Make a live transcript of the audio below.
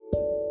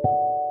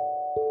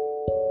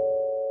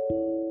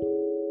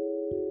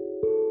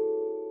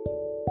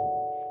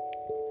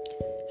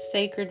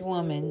Sacred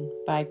Woman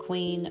by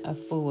Queen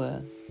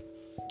Afua.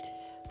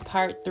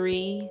 Part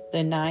 3,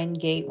 The 9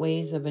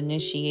 Gateways of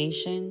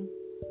Initiation.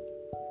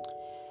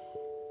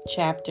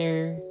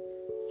 Chapter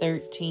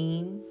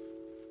 13,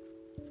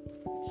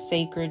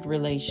 Sacred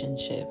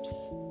Relationships.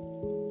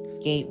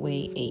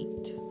 Gateway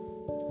 8.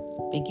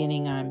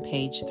 Beginning on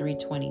page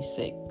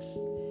 326.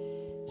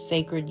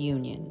 Sacred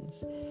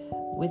Unions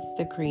with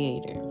the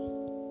Creator.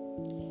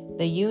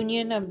 The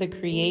union of the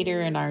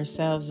Creator and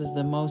ourselves is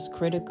the most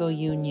critical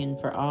union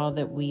for all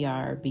that we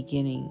are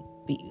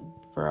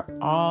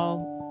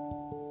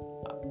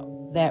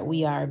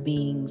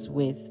beings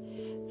with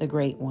the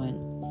Great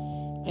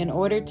One. In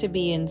order to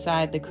be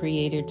inside the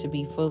Creator, to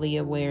be fully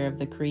aware of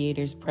the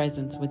Creator's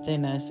presence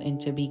within us, and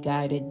to be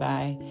guided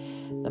by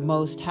the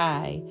Most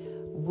High,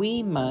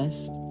 we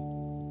must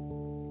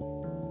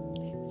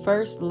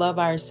first love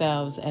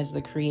ourselves as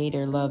the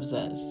Creator loves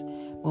us.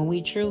 When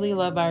we truly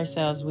love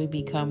ourselves, we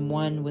become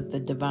one with the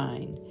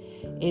divine.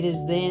 It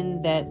is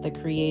then that the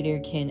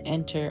Creator can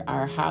enter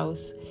our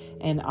house,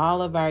 and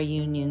all of our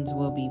unions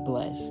will be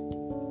blessed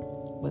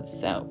with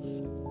self.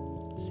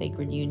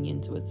 Sacred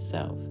unions with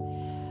self.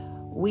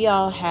 We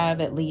all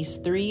have at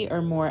least 3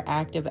 or more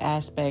active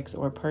aspects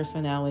or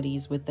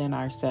personalities within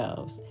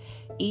ourselves.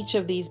 Each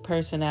of these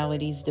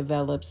personalities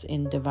develops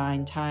in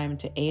divine time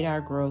to aid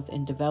our growth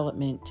and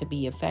development to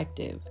be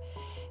effective.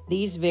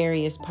 These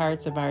various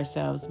parts of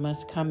ourselves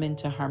must come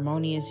into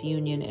harmonious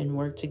union and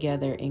work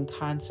together in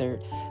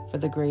concert for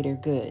the greater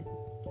good.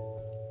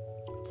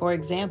 For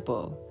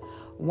example,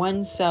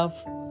 one self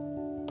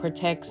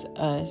protects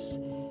us,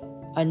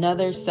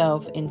 another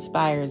self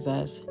inspires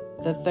us,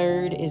 the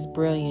third is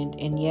brilliant,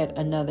 and yet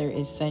another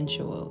is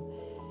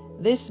sensual.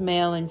 This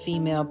male and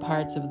female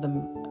parts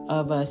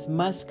of us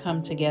must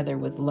come together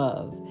with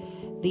love.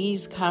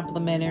 These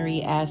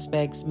complementary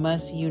aspects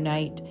must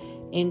unite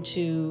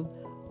into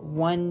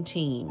one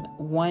team,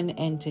 one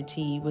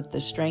entity with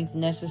the strength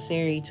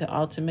necessary to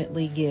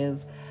ultimately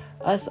give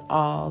us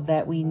all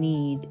that we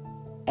need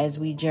as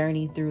we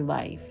journey through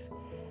life.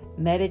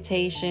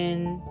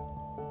 Meditation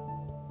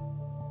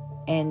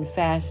and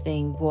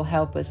fasting will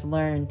help us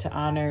learn to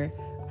honor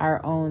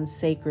our own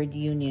sacred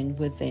union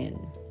with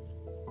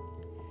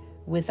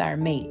our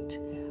mate.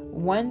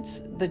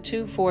 Once the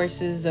 2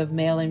 forces of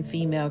male and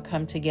female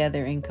come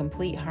together in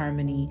complete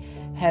harmony,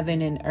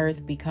 heaven and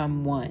earth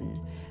become one.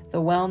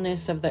 The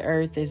wellness of the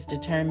earth is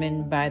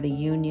determined by the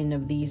union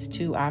of these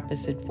 2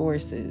 opposite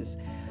forces.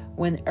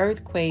 When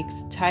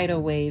earthquakes,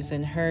 tidal waves,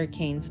 and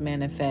hurricanes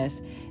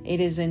manifest, it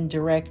is in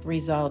direct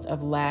result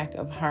of lack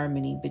of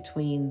harmony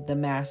between the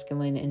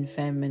masculine and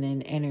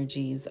feminine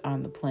energies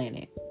on the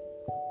planet.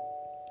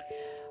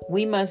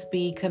 We must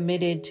be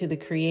committed to the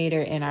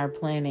Creator and our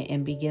planet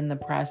and begin the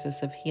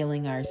process of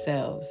healing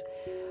ourselves.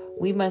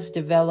 We must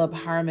develop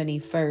harmony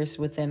first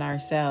within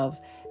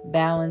ourselves,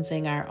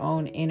 balancing our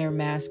own inner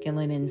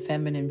masculine and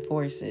feminine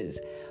forces.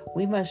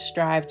 We must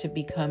strive to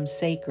become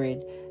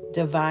sacred,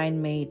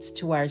 divine mates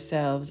to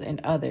ourselves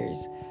and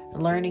others,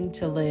 learning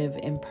to live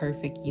in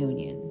perfect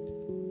union.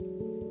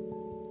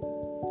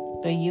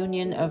 The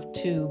union of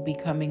 2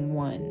 becoming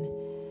one.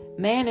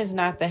 Man is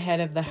not the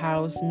head of the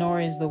house, nor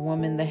is the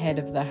woman the head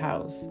of the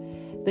house.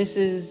 This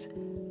is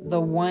the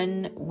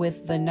one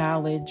with the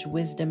knowledge,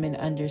 wisdom, and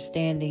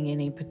understanding in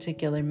a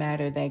particular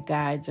matter that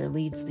guides or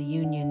leads the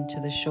union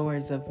to the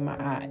shores of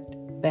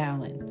Ma'at,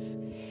 balance.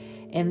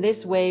 In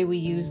this way, we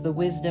use the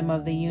wisdom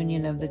of the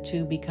union of the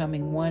 2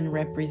 becoming one,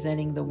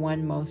 representing the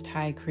one Most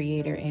High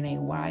Creator in a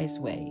wise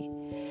way.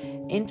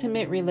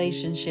 Intimate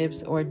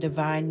relationships or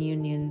divine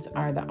unions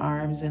are the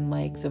arms and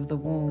legs of the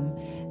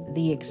womb,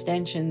 the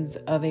extensions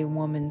of a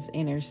woman's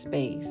inner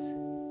space.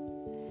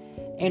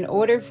 In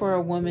order for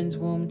a woman's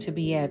womb to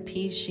be at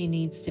peace, she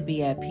needs to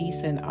be at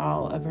peace in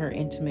all of her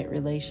intimate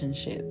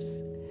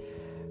relationships.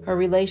 Her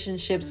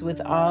relationships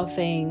with all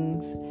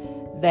things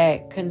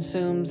that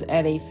consumes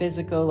at a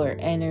physical or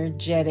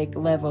energetic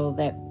level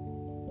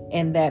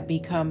that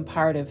become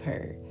part of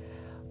her.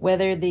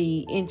 Whether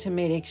the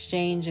intimate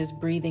exchange is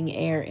breathing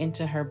air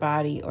into her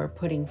body or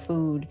putting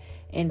food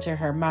into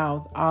her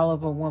mouth, all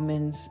of a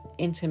woman's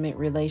intimate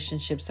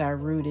relationships are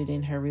rooted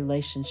in her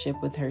relationship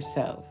with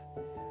herself.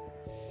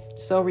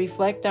 So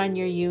reflect on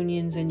your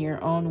unions in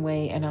your own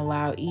way and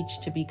allow each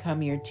to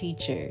become your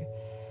teacher.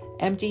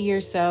 Empty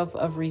yourself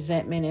of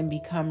resentment and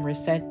become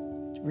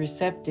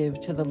receptive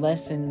to the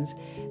lessons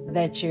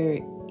that your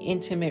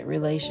intimate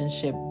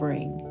relationship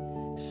bring.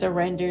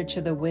 Surrender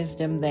to the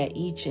wisdom that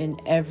each and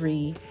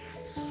every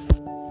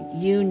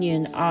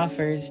union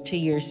offers to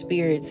your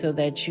spirit so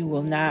that you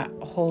will not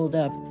hold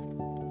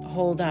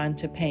on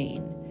to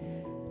pain.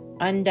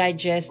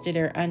 Undigested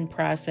or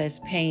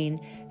unprocessed pain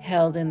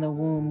held in the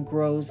womb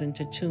grows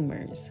into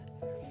tumors.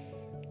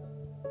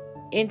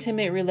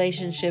 Intimate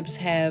relationships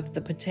have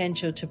the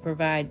potential to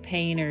provide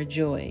pain or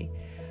joy.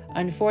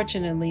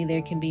 Unfortunately,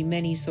 there can be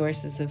many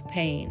sources of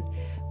pain.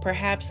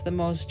 Perhaps the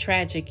most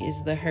tragic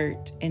is the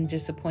hurt and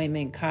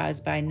disappointment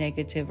caused by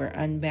negative or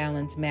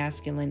unbalanced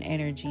masculine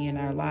energy in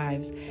our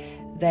lives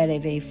that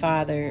of a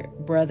father,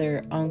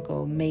 brother,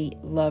 uncle, mate,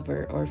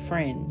 lover, or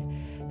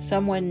friend.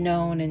 someone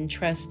known and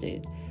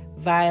trusted.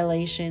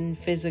 Violation,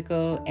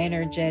 physical,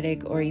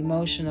 energetic, or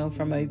emotional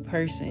from a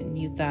person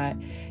you thought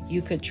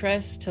you could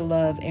trust to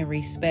love and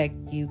respect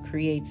you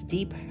creates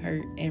deep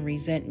hurt and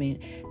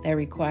resentment that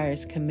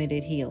requires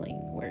committed healing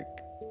work.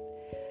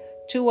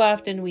 Too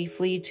often we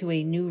flee to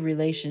a new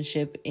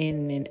relationship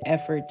in an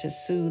effort to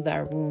soothe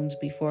our wounds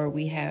before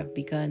we have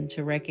begun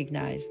to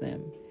recognize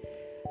them,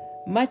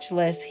 much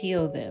less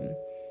heal them.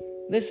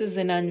 This is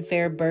an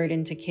unfair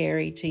burden to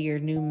carry to your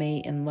new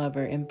mate and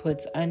lover and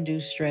puts undue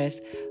stress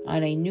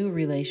on a new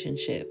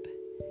relationship.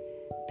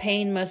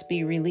 Pain must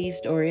be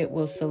released or it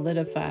will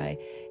solidify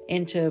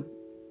into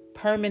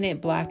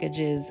permanent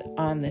blockages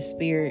on the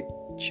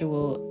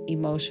spiritual,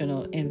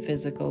 emotional, and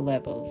physical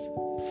levels.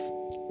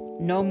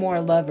 No more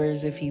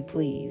lovers, if you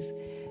please.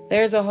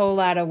 There's a whole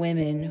lot of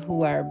women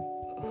who are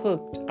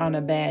hooked on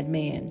a bad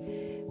man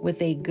with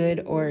a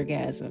good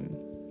orgasm.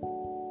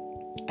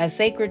 A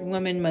sacred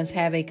woman must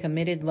have a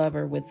committed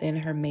lover within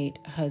her mate,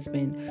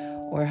 husband,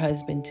 or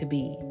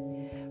husband-to-be.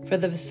 For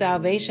the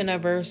salvation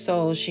of her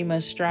soul, she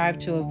must strive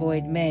to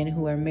avoid men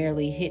who are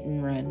merely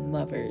hit-and-run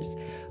lovers,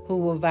 who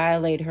will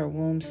violate her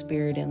womb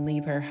spirit and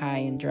leave her high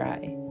and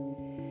dry.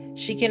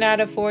 She cannot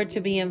afford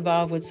to be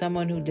involved with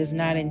someone who does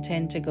not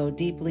intend to go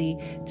deeply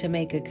to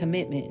make a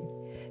commitment.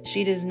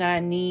 She does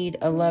not need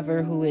a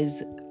lover who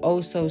is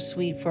oh so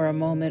sweet for a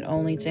moment,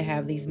 only to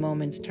have these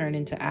moments turn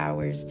into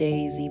hours,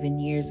 days,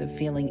 even years of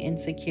feeling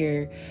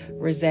insecure,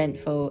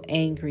 resentful,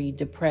 angry,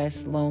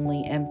 depressed,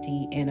 lonely,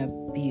 empty, and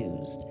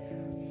abused.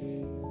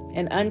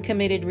 An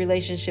uncommitted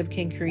relationship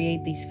can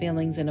create these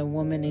feelings in a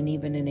woman and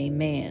even in a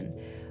man.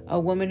 A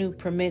woman who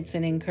permits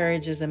and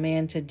encourages a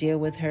man to deal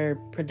with her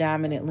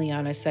predominantly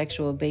on a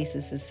sexual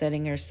basis is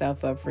setting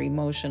herself up for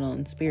emotional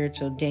and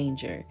spiritual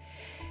danger.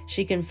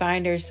 She can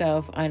find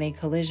herself on a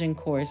collision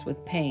course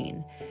with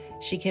pain.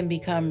 She can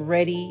become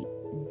ready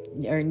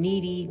or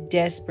needy,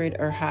 desperate,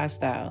 or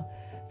hostile.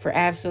 For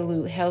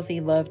absolute healthy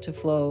love to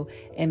flow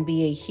and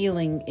be a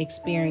healing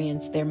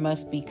experience, there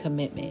must be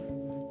commitment.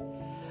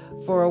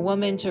 For a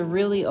woman to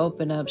really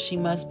open up, she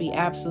must be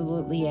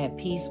absolutely at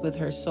peace with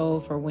her soul,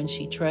 for when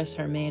she trusts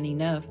her man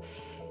enough,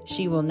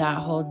 she will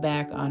not hold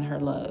back on her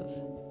love.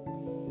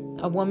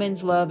 A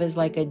woman's love is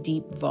like a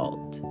deep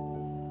vault.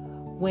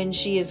 When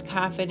she is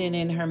confident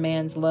in her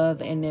man's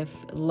love, and if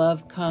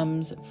love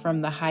comes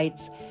from the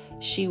heights,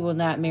 she will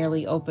not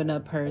merely open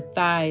up her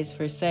thighs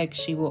for sex,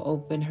 she will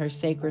open her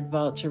sacred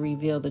vault to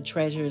reveal the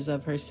treasures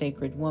of her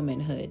sacred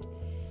womanhood.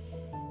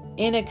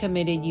 In a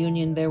committed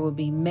union, there will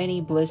be many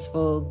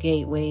blissful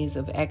gateways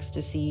of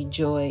ecstasy,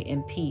 joy,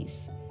 and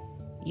peace.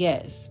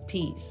 Yes,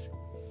 peace.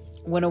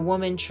 When a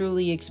woman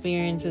truly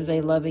experiences a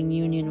loving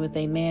union with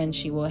a man,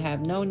 she will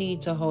have no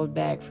need to hold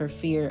back for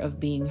fear of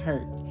being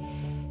hurt.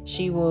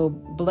 She will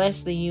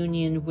bless the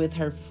union with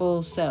her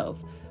full self.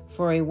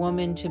 For a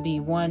woman to be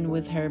one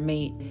with her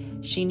mate,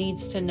 she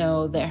needs to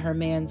know that her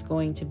man's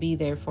going to be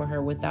there for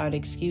her without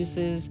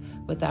excuses,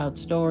 without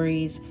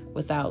stories,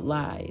 without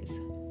lies.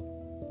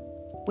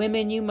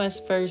 Women, you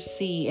must first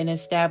see and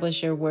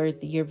establish your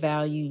worth, your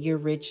value, your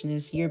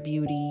richness, your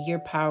beauty, your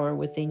power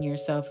within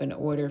yourself in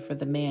order for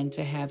the man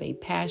to have a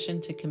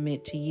passion to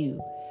commit to you,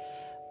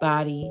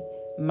 body,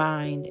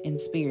 mind,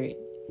 and spirit.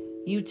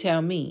 You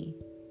tell me,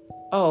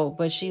 "Oh,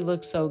 but she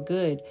looks so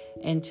good."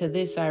 And to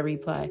this I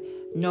reply,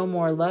 no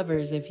more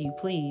lovers, if you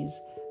please.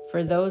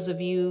 For those of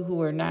you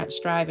who are not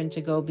striving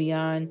to go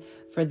beyond,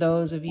 for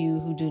those of you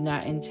who do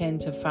not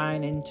intend to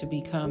find and to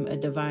become a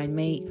divine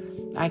mate,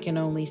 I can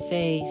only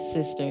say,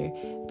 sister,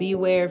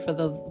 beware, for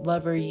the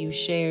lover you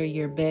share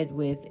your bed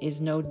with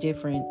is no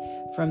different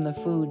from the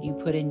food you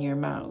put in your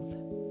mouth.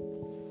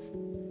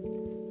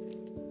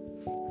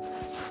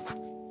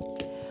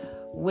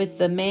 With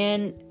the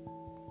man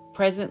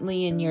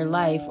presently in your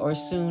life or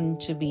soon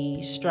to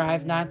be,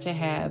 strive not to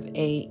have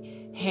a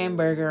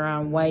hamburger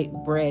on white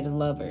bread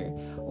lover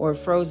or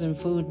frozen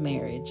food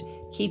marriage.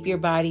 Keep your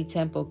body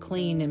temple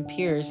clean and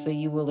pure so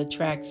you will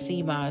attract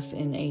sea moss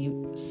in a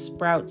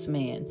sprouts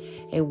man,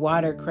 a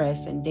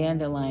watercress and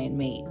dandelion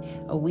mate,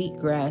 a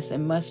wheatgrass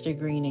and mustard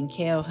green and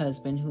kale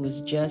husband who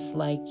is just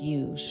like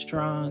you,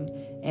 strong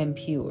and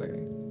pure.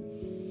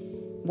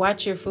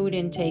 Watch your food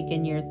intake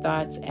and your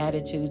thoughts,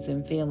 attitudes,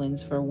 and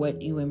feelings, for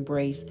what you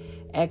embrace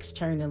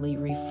externally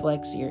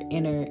reflects your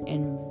inner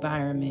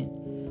environment.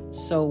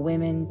 So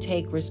women,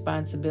 take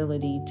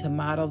responsibility to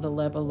model the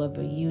level of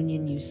a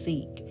union you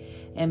seek.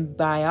 And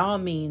by all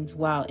means,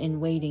 while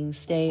in waiting,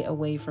 stay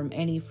away from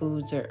any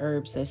foods or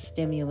herbs that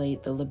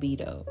stimulate the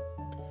libido.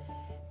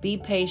 Be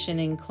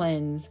patient and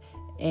cleanse,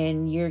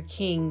 and your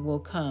king will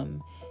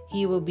come.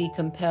 He will be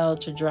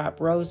compelled to drop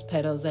rose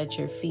petals at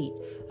your feet,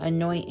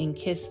 anoint and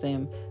kiss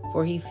them,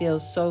 for he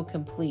feels so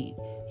complete.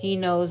 He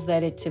knows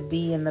that it to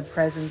be in the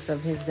presence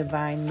of his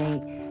divine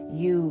mate,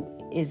 you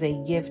is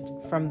a gift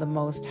from the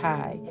Most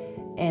High,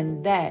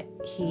 and that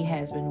he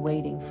has been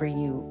waiting for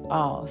you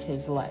all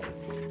his life.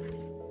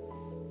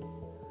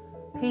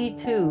 He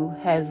too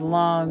has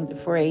longed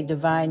for a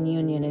divine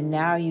union, and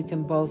now you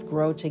can both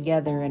grow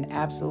together in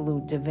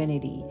absolute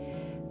divinity.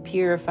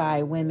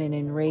 Purify women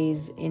and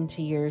raise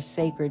into your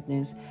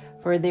sacredness,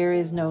 for there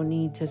is no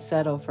need to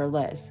settle for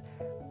less.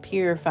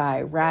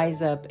 Purify,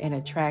 rise up, and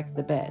attract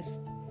the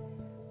best.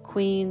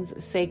 Queens,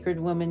 sacred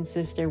woman,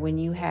 sister, when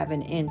you have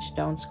an inch,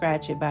 don't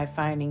scratch it by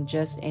finding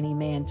just any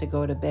man to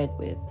go to bed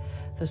with.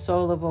 The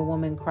soul of a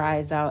woman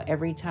cries out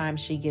every time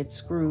she gets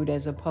screwed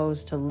as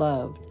opposed to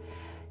loved.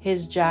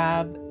 His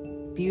job,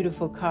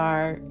 beautiful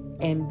car,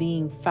 and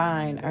being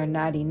fine are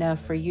not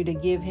enough for you to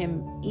give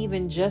him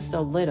even just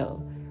a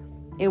little.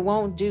 It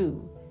won't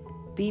do.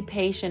 Be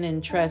patient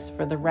and trust,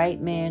 for the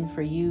right man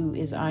for you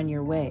is on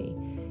your way.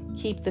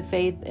 Keep the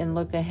faith and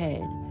look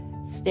ahead.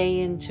 Stay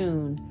in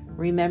tune.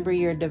 Remember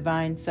your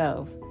divine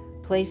self.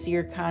 Place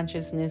your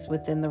consciousness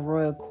within the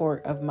royal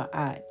court of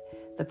Ma'at,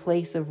 the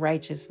place of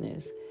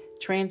righteousness.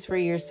 Transfer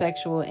your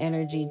sexual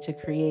energy to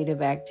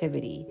creative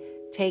activity.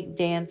 Take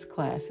dance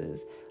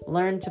classes.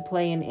 Learn to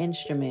play an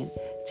instrument.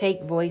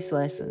 Take voice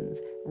lessons.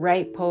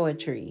 Write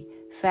poetry.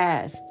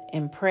 Fast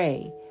and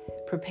pray.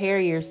 Prepare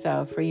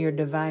yourself for your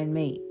divine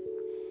mate.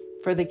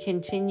 For the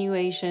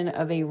continuation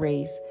of a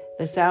race,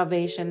 the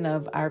salvation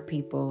of our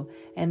people,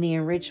 and the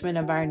enrichment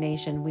of our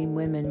nation, we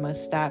women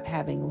must stop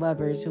having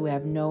lovers who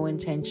have no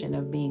intention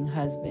of being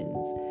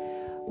husbands.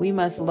 We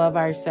must love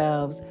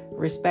ourselves,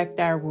 respect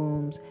our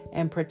wombs,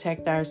 and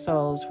protect our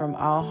souls from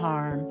all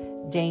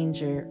harm,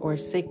 danger, or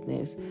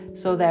sickness,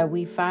 so that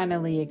we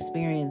finally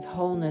experience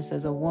wholeness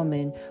as a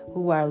woman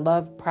who are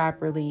loved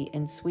properly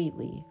and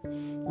sweetly.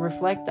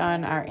 Reflect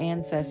on our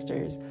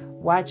ancestors,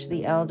 watch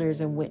the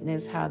elders, and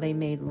witness how they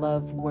made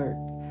love work.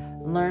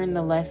 Learn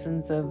the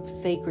lessons of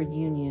sacred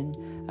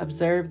union.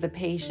 Observe the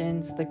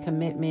patience, the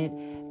commitment,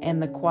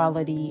 and the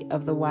quality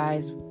of the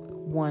wise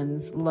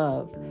one's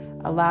love.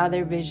 Allow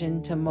their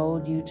vision to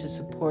mold you, to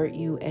support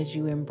you as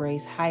you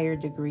embrace higher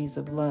degrees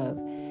of love,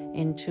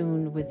 in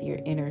tune with your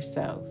inner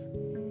self.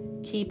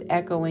 Keep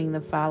echoing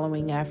the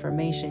following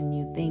affirmation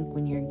you think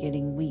when you're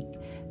getting weak,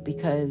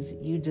 because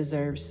you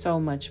deserve so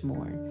much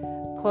more.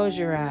 Close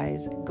your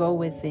eyes, go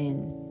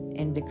within,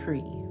 and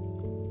decree.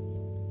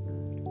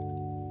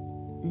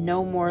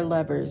 No more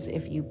lovers,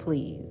 if you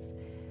please.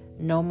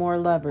 No more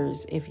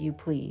lovers, if you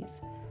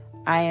please.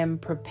 I am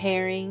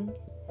preparing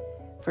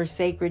for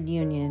sacred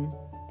union,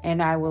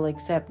 and I will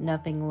accept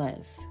nothing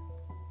less.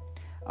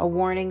 A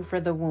warning for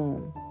the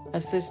womb. A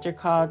sister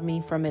called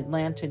me from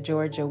Atlanta,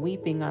 Georgia,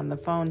 weeping on the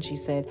phone. She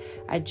said,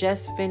 I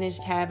just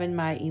finished having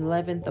my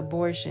 11th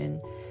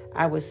abortion.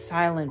 I was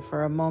silent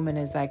for a moment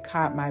as I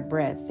caught my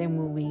breath. Then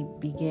when we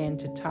began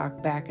to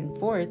talk back and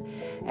forth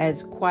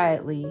as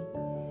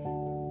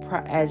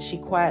she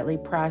quietly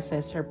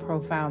processed her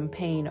profound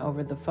pain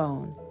over the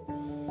phone.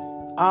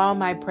 All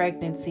my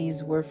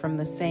pregnancies were from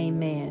the same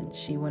man,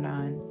 she went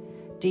on.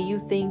 Do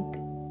you think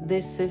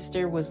this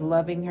sister was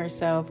loving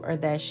herself, or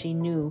that she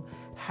knew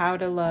how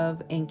to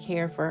love and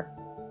care for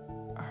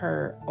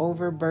her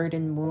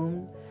overburdened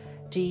womb?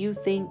 Do you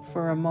think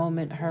for a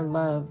moment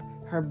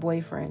her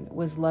boyfriend,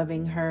 was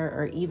loving her,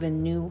 or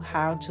even knew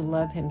how to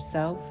love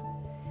himself?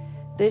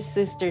 This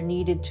sister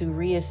needed to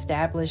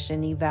reestablish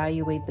and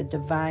evaluate the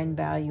divine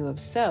value of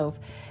self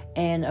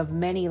and of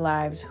many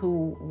lives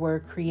who were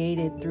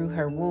created through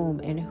her womb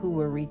and who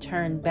were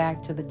returned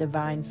back to the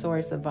divine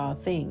source of all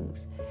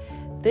things.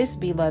 This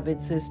beloved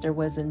sister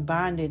was in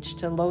bondage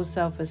to low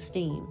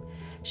self-esteem.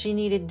 She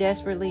needed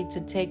desperately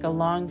to take a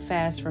long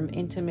fast from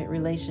intimate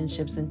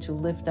relationships and to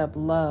lift up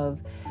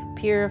love,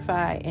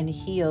 purify, and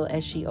heal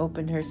as she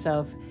opened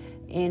herself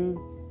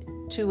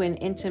into an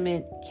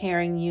intimate,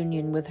 caring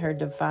union with her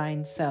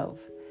divine self.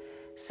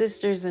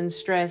 Sisters in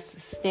stress,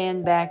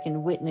 stand back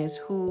and witness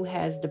who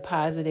has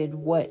deposited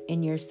what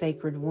in your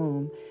sacred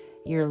womb,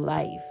 your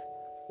life.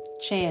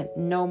 Chant,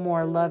 no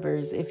more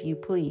lovers, if you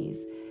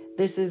please.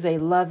 This is a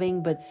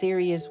loving but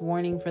serious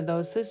warning for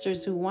those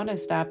sisters who want to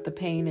stop the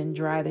pain and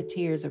dry the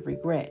tears of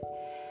regret.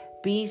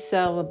 Be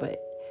celibate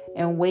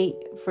and wait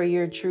for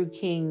your true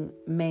king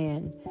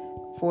man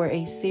for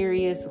a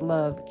serious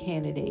love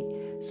candidate,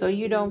 so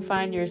you don't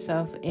find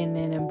yourself in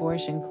an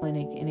abortion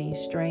clinic in a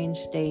strange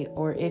state,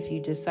 or if you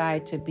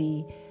decide to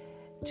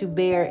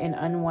bear an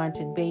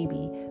unwanted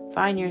baby,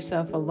 find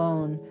yourself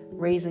alone,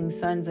 raising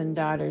sons and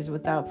daughters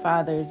without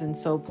fathers, and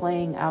so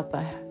playing out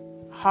the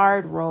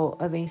hard role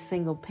of a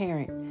single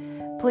parent.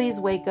 Please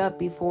wake up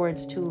before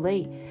it's too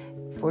late,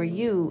 for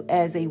you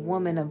as a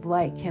woman of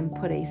light can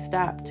put a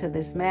stop to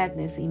this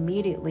madness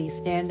immediately.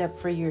 Stand up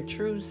for your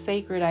true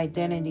sacred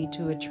identity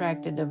to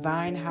attract a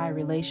divine high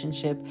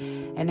relationship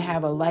and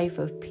have a life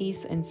of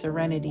peace and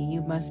serenity.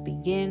 You must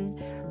begin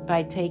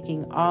by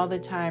taking all the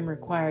time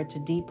required to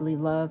deeply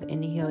love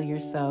and heal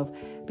yourself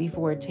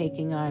before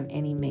taking on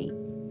any mate.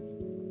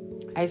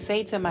 I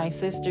say to my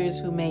sisters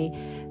who may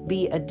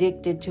be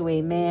addicted to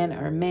a man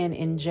or men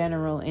in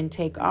general and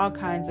take all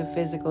kinds of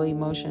physical,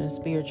 emotional, and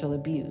spiritual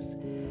abuse,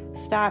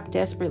 stop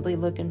desperately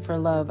looking for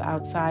love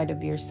outside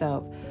of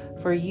yourself,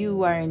 for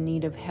you are in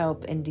need of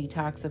help and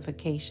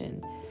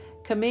detoxification.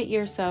 Commit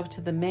yourself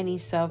to the many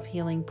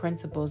self-healing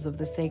principles of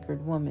the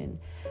sacred woman.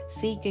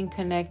 Seek and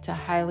connect to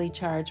highly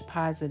charged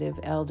positive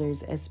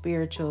elders as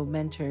spiritual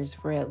mentors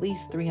for at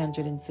least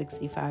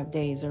 365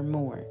 days or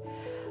more.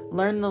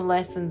 Learn the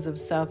lessons of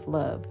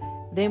self-love.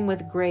 Then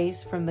with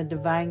grace from the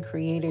divine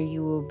creator,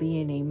 you will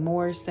be in a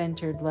more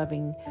centered,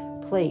 loving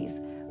place,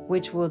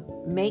 which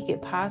will make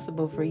it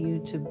possible for you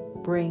to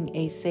bring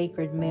a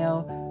sacred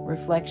male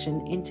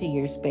reflection into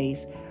your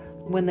space.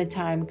 When the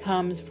time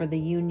comes for the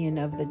union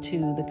of the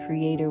two, the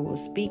Creator will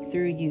speak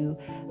through you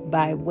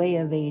by way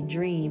of a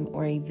dream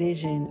or a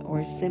vision,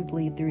 or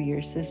simply through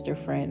your sister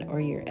friend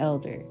or your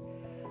elder.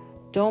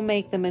 Don't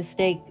make the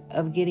mistake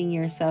of getting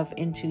yourself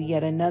into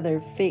yet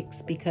another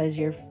fix because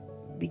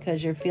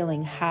you're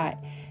feeling hot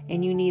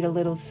and you need a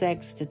little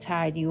sex to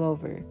tide you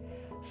over.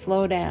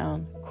 Slow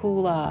down,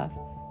 cool off,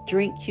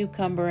 drink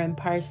cucumber and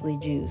parsley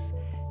juice.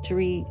 To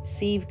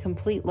receive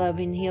complete love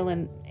and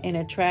healing and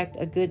attract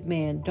a good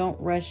man, don't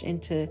rush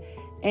into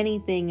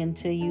anything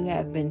until you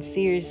have been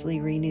seriously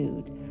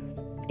renewed.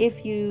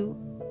 If you,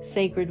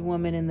 sacred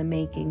woman in the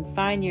making,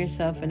 find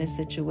yourself in a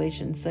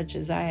situation such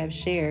as I have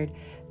shared,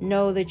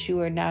 know that you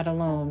are not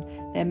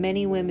alone, that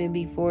many women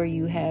before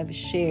you have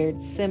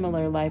shared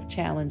similar life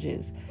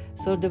challenges.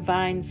 So,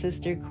 divine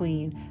sister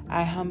queen,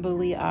 I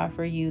humbly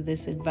offer you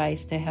this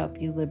advice to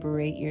help you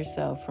liberate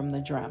yourself from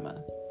the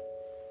drama.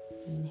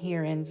 And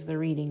here ends the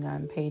reading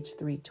on page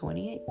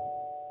 328.